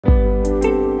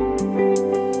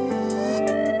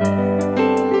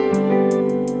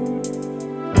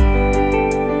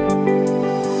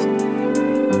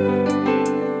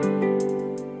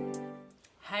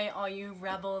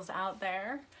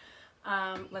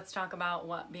Let's talk about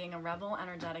what being a rebel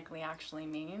energetically actually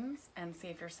means and see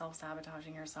if you're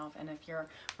self-sabotaging yourself and if your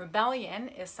rebellion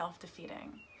is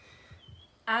self-defeating.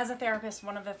 As a therapist,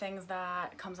 one of the things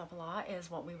that comes up a lot is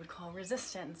what we would call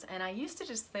resistance. And I used to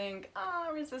just think,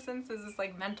 resistance is this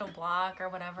like mental block or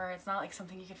whatever. It's not like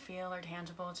something you could feel or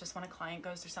tangible. It's just when a client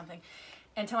goes through something.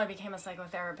 Until I became a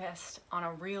psychotherapist on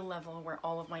a real level where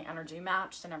all of my energy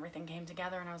matched and everything came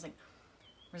together. And I was like,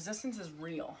 resistance is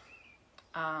real.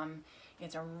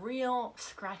 It's a real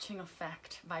scratching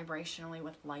effect vibrationally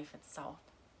with life itself.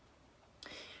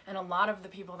 And a lot of the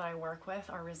people that I work with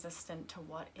are resistant to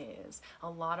what is. A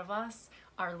lot of us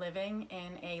are living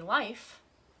in a life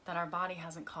that our body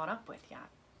hasn't caught up with yet,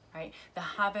 right? The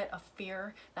habit of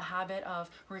fear, the habit of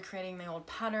recreating the old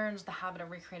patterns, the habit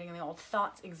of recreating the old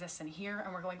thoughts exists in here.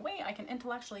 And we're going, wait, I can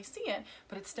intellectually see it,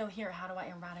 but it's still here. How do I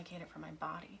eradicate it from my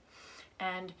body?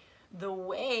 And the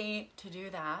way to do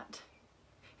that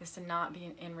is to not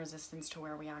be in resistance to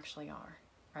where we actually are,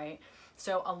 right?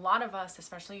 So a lot of us,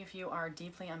 especially if you are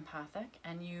deeply empathic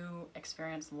and you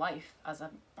experience life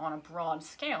on a broad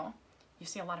scale, you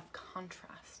see a lot of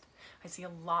contrast. I see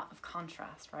a lot of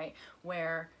contrast, right?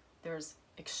 Where there's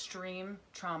extreme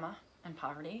trauma and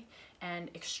poverty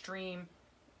and extreme,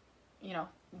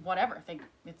 whatever.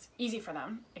 It's easy for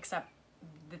them, except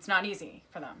it's not easy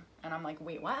for them. And I'm like,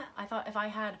 wait, what? I thought if I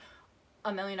had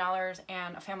 $1 million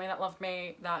and a family that loved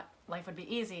me, that life would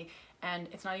be easy, and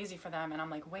it's not easy for them. And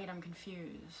I'm like, wait, I'm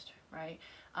confused, right?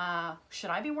 Should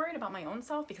I be worried about my own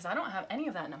self because I don't have any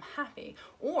of that and I'm happy?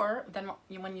 Or then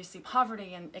when you see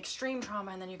poverty and extreme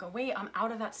trauma and then you go, wait, I'm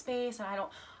out of that space and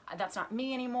that's not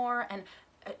me anymore. And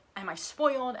am I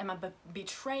spoiled? Am I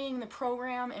betraying the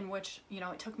program in which,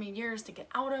 it took me years to get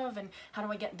out of? And how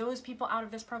do I get those people out of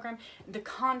this program? The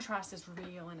contrast is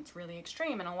real and it's really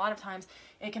extreme. And a lot of times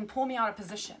it can pull me out of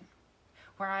position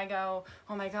where I go,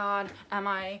 oh my God, am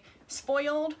I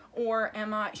spoiled or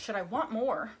should I want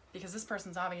more? Because this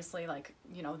person's obviously like,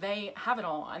 they have it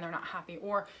all and they're not happy.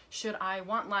 Or should I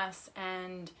want less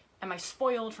and am I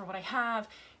spoiled for what I have?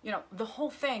 The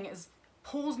whole thing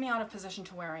pulls me out of position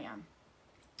to where I am.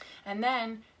 And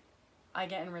then I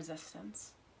get in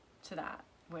resistance to that,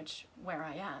 where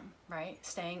I am, right?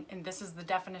 And this is the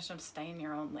definition of stay in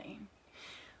your own lane.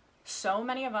 So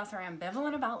many of us are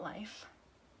ambivalent about life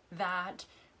that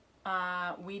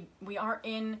we are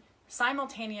in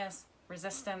simultaneous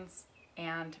resistance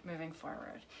and moving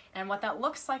forward. And what that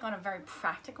looks like on a very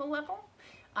practical level,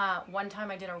 one time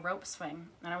I did a rope swing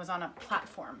and I was on a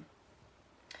platform.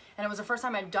 And it was the first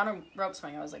time I'd done a rope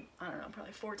swing. I was like, I don't know,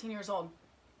 probably 14 years old.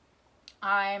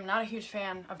 I'm not a huge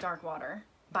fan of dark water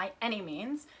by any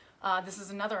means. This is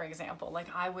another example. Like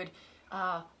I would,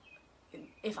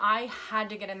 if I had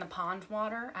to get in the pond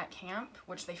water at camp,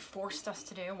 which they forced us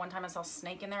to do, one time I saw a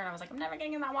snake in there and I was like, I'm never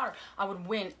getting in that water. I would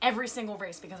win every single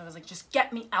race because I was like, just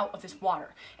get me out of this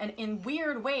water. And in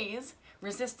weird ways,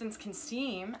 resistance can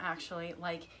seem actually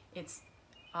like it's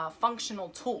a functional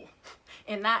tool.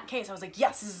 In that case, I was like,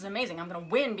 yes, this is amazing. I'm gonna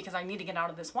win because I need to get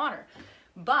out of this water.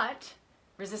 But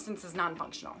resistance is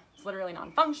non-functional. It's literally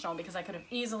non-functional because I could have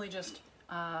easily just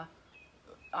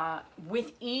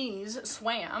with ease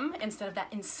swam instead of that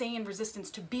insane resistance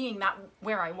to being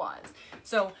where I was.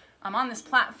 So I'm on this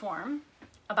platform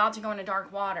about to go into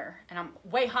dark water and I'm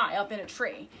way high up in a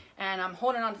tree and I'm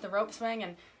holding onto the rope swing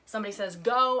and somebody says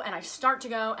go and I start to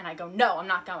go and I go, no, I'm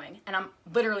not going. And I'm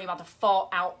literally about to fall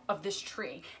out of this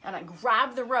tree and I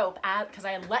grab the rope because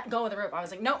I had let go of the rope. I was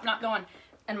like, nope, not going.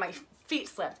 And my feet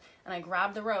slipped and I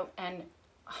grabbed the rope and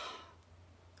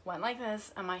went like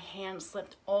this and my hand slid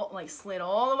all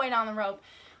the way down the rope.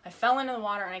 I fell into the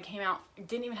water and I came out,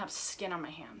 didn't even have skin on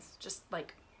my hands. Just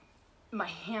like my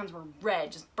hands were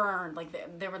red, just burned. Like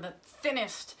they were the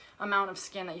thinnest amount of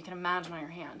skin that you can imagine on your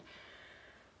hand.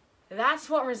 That's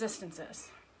what resistance is.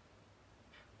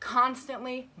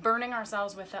 Constantly burning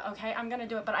ourselves with the, okay, I'm gonna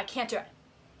do it, but I can't do it.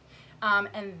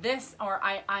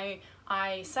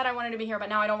 I said I wanted to be here, but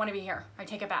now I don't want to be here. I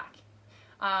take it back.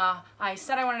 I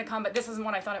said I wanted to come, but this isn't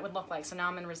what I thought it would look like, so now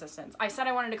I'm in resistance. I said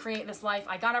I wanted to create this life.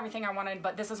 I got everything I wanted,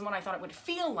 but this isn't what I thought it would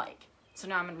feel like, so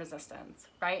now I'm in resistance,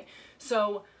 right?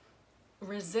 So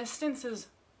resistance is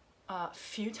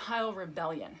futile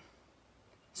rebellion.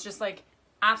 It's just like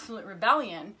absolute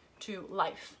rebellion to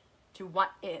life, to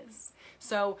what is.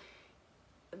 So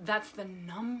that's the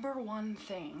number one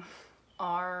thing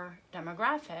our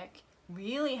demographic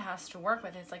really has to work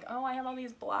with. It's like, oh, I have all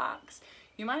these blocks.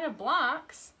 You might have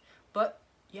blocks, but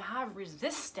you have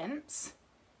resistance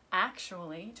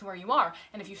actually to where you are.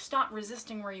 And if you stop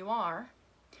resisting where you are,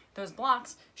 those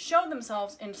blocks show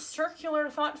themselves in circular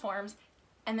thought forms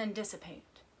and then dissipate.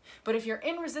 But if you're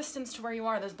in resistance to where you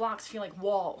are, those blocks feel like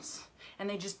walls and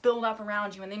they just build up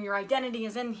around you, and then your identity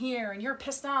is in here and you're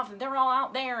pissed off and they're all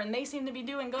out there and they seem to be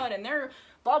doing good and they're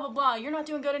blah, blah, blah. You're not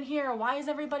doing good in here. Why does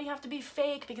everybody have to be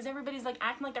fake? Because everybody's like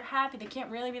acting like they're happy. They can't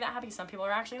really be that happy. Some people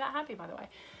are actually that happy, by the way.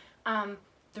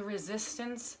 The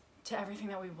resistance to everything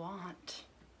that we want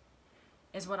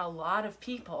is what a lot of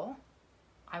people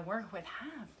I work with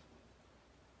have.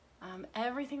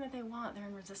 Everything that they want, they're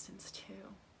in resistance to.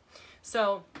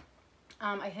 So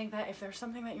I think that if there's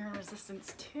something that you're in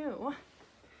resistance to,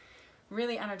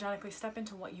 really energetically step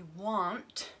into what you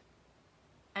want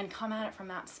and come at it from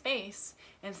that space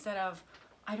instead of,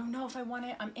 I don't know if I want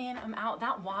it, I'm in, I'm out.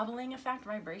 That wobbling effect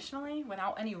vibrationally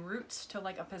without any roots to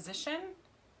like a position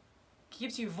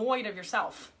keeps you void of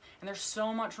yourself. And there's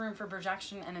so much room for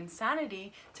projection and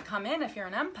insanity to come in if you're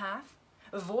an empath,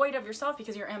 void of yourself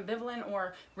because you're ambivalent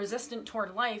or resistant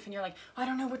toward life and you're like, I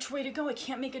don't know which way to go, I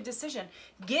can't make a decision.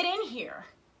 Get in here.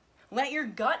 Let your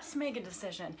guts make a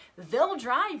decision. They'll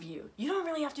drive you. You don't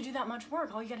really have to do that much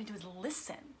work. All you gotta do is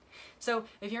listen. So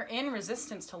if you're in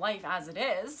resistance to life as it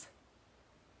is,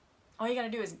 all you gotta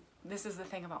do is, this is the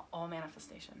thing about all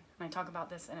manifestation. And I talk about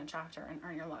this in a chapter in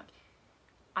Earn Your Luck.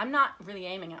 I'm not really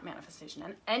aiming at manifestation,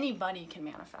 and anybody can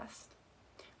manifest.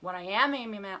 What I am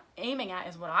aiming at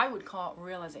is what I would call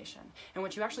realization. And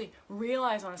what you actually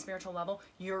realize on a spiritual level,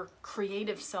 your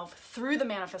creative self through the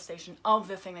manifestation of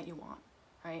the thing that you want,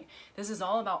 right? This is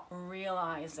all about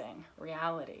realizing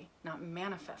reality, not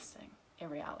manifesting a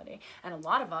reality. And a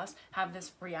lot of us have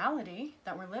this reality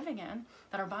that we're living in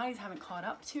that our bodies haven't caught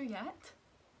up to yet.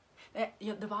 That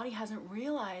the body hasn't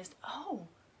realized, oh,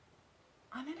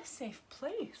 I'm in a safe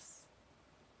place.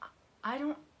 I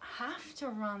don't have to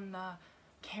run the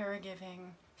caregiving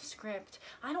script.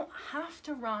 I don't have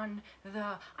to run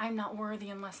the I'm not worthy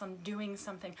unless I'm doing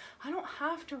something. I don't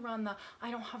have to run the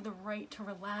I don't have the right to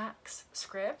relax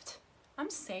script. I'm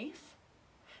safe.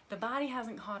 The body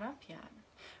hasn't caught up yet.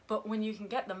 But when you can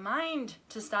get the mind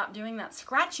to stop doing that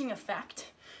scratching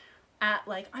effect at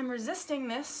like, I'm resisting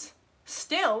this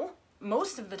still,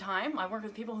 most of the time, I work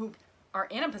with people who are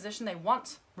in a position they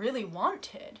once really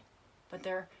wanted, but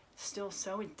they're still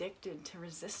so addicted to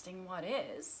resisting what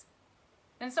is.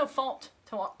 And it's no fault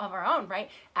of our own, right?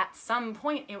 At some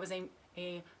point, it was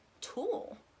a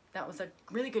tool that was a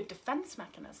really good defense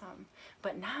mechanism,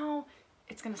 but now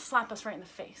it's gonna slap us right in the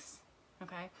face,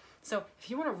 okay? So if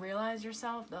you wanna realize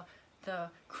yourself, the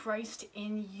Christ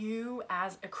in you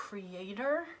as a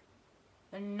creator,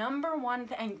 the number one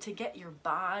thing to get your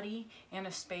body in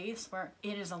a space where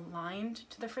it is aligned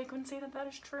to the frequency that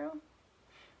is true,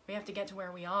 we have to get to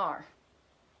where we are.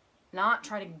 Not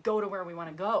try to go to where we want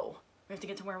to go. We have to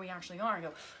get to where we actually are and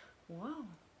go, whoa,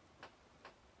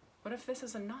 what if this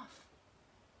is enough?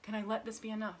 Can I let this be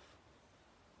enough?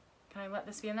 Can I let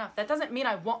this be enough? That doesn't mean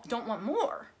I don't want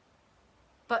more,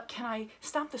 but can I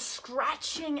stop the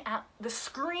scratching at the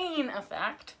screen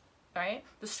effect, right?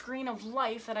 The screen of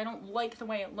life that I don't like the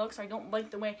way it looks, or I don't like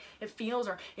the way it feels,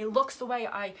 or it looks the way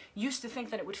I used to think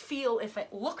that it would feel if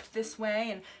it looked this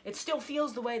way, and it still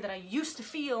feels the way that I used to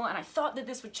feel, and I thought that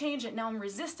this would change it. Now I'm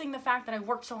resisting the fact that I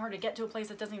worked so hard to get to a place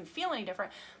that doesn't even feel any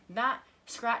different. That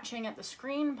scratching at the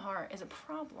screen part is a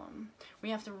problem.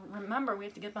 We have to remember, we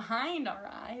have to get behind our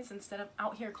eyes instead of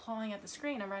out here clawing at the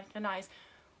screen and recognize,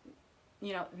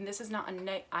 you know, and this is not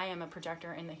I am a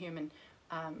projector in the human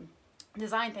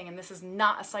design thing, and this is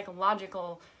not a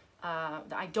psychological,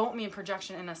 I don't mean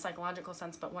projection in a psychological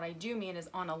sense, but what I do mean is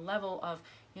on a level of,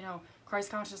 you know, Christ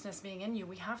consciousness being in you,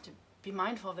 we have to be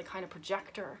mindful of the kind of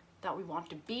projector that we want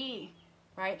to be,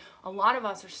 right? A lot of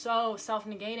us are so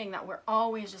self-negating that we're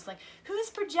always just like, who's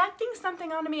projecting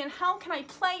something onto me, and how can I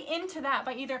play into that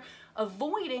by either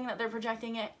avoiding that they're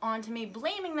projecting it onto me,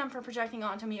 blaming them for projecting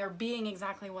onto me, or being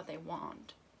exactly what they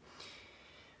want.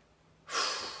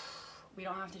 We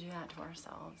don't have to do that to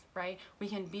ourselves, right? We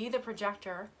can be the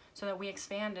projector so that we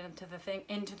expand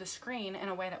into the screen in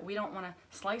a way that we don't want to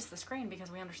slice the screen, because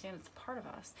we understand it's a part of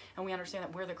us, and we understand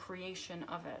that we're the creation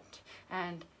of it,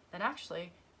 and that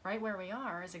actually right where we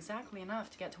are is exactly enough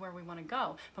to get to where we want to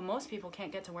go. But most people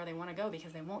can't get to where they want to go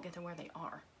because they won't get to where they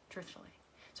are, truthfully.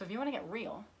 So if you want to get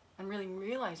real and really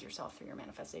realize yourself through your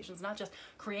manifestations, not just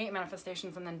create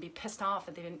manifestations and then be pissed off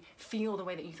that they didn't feel the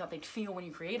way that you thought they'd feel when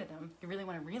you created them. You really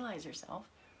want to realize yourself.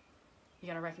 You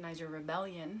got to recognize your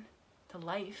rebellion to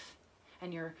life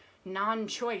and your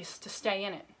non-choice to stay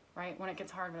in it, right? When it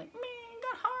gets hard, we're like, man, it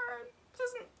got hard. This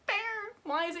isn't fair.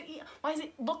 Why does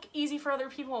it look easy for other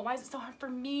people? Why is it so hard for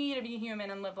me to be human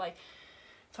and live life?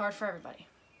 It's hard for everybody,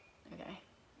 okay?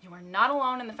 You are not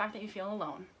alone in the fact that you feel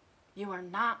alone. You are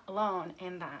not alone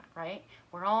in that, right?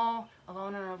 We're all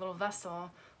alone in our little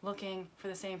vessel, looking for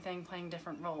the same thing, playing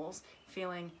different roles,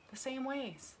 feeling the same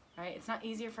ways, right? It's not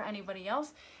easier for anybody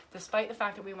else, despite the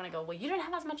fact that we want to go, well, you didn't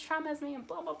have as much trauma as me and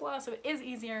blah, blah, blah. So it is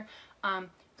easier.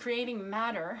 Creating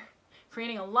matter,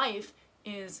 creating a life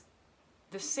is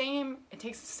the same, it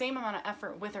takes the same amount of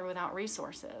effort with or without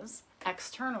resources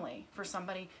externally for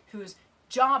somebody whose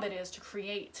job it is to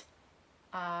create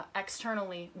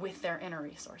externally with their inner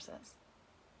resources.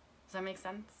 Does that make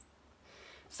sense?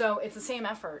 So it's the same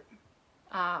effort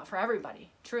for everybody,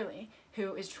 truly,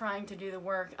 who is trying to do the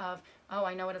work of, oh,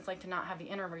 I know what it's like to not have the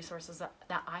inner resources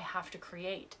that I have to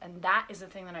create. And that is the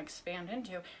thing that I expand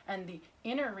into. And the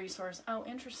inner resource, oh,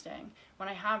 interesting. When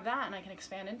I have that and I can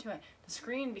expand into it, the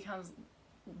screen becomes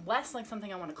less like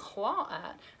something I want to claw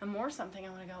at and more something I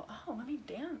want to go, oh, let me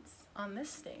dance on this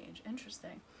stage.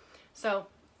 Interesting. So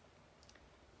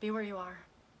be where you are,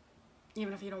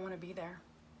 even if you don't want to be there.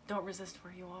 Don't resist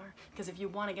where you are. Because if you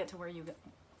want to get to where you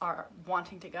are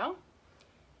wanting to go,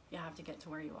 you have to get to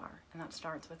where you are. And that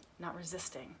starts with not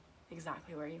resisting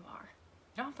exactly where you are.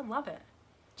 You don't have to love it.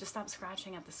 Just stop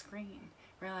scratching at the screen.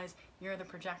 Realize you're the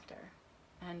projector.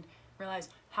 And realize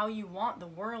how you want the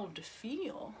world to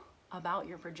feel about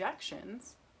your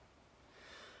projections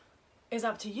is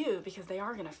up to you, because they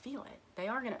are going to feel it.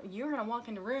 You're going to walk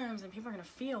into rooms and people are going to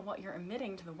feel what you're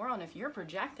emitting to the world. And if you're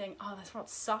projecting, oh, this world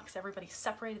sucks, everybody's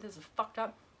separated, this is fucked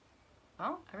up,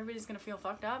 well, everybody's going to feel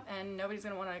fucked up and nobody's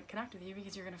going to want to connect with you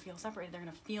because you're going to feel separated. They're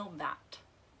going to feel that.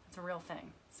 It's a real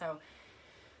thing. So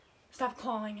stop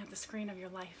clawing at the screen of your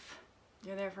life.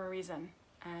 You're there for a reason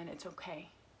and it's okay.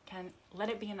 Let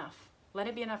it be enough. Let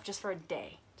it be enough just for a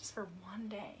day, just for one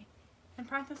day. And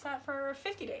practice that for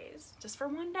 50 days, just for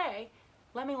one day.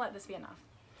 Let this be enough.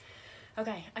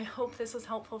 Okay, I hope this was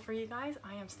helpful for you guys.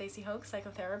 I am Stacy Hoch,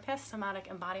 psychotherapist, somatic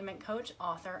embodiment coach,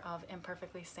 author of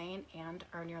Imperfectly Sane and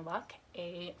Earn Your Luck,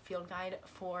 a field guide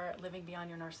for living beyond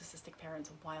your narcissistic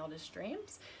parents' wildest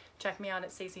dreams. Check me out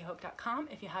at stacyhoch.com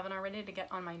if you haven't already to get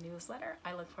on my newsletter.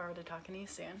 I look forward to talking to you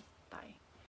soon. Bye.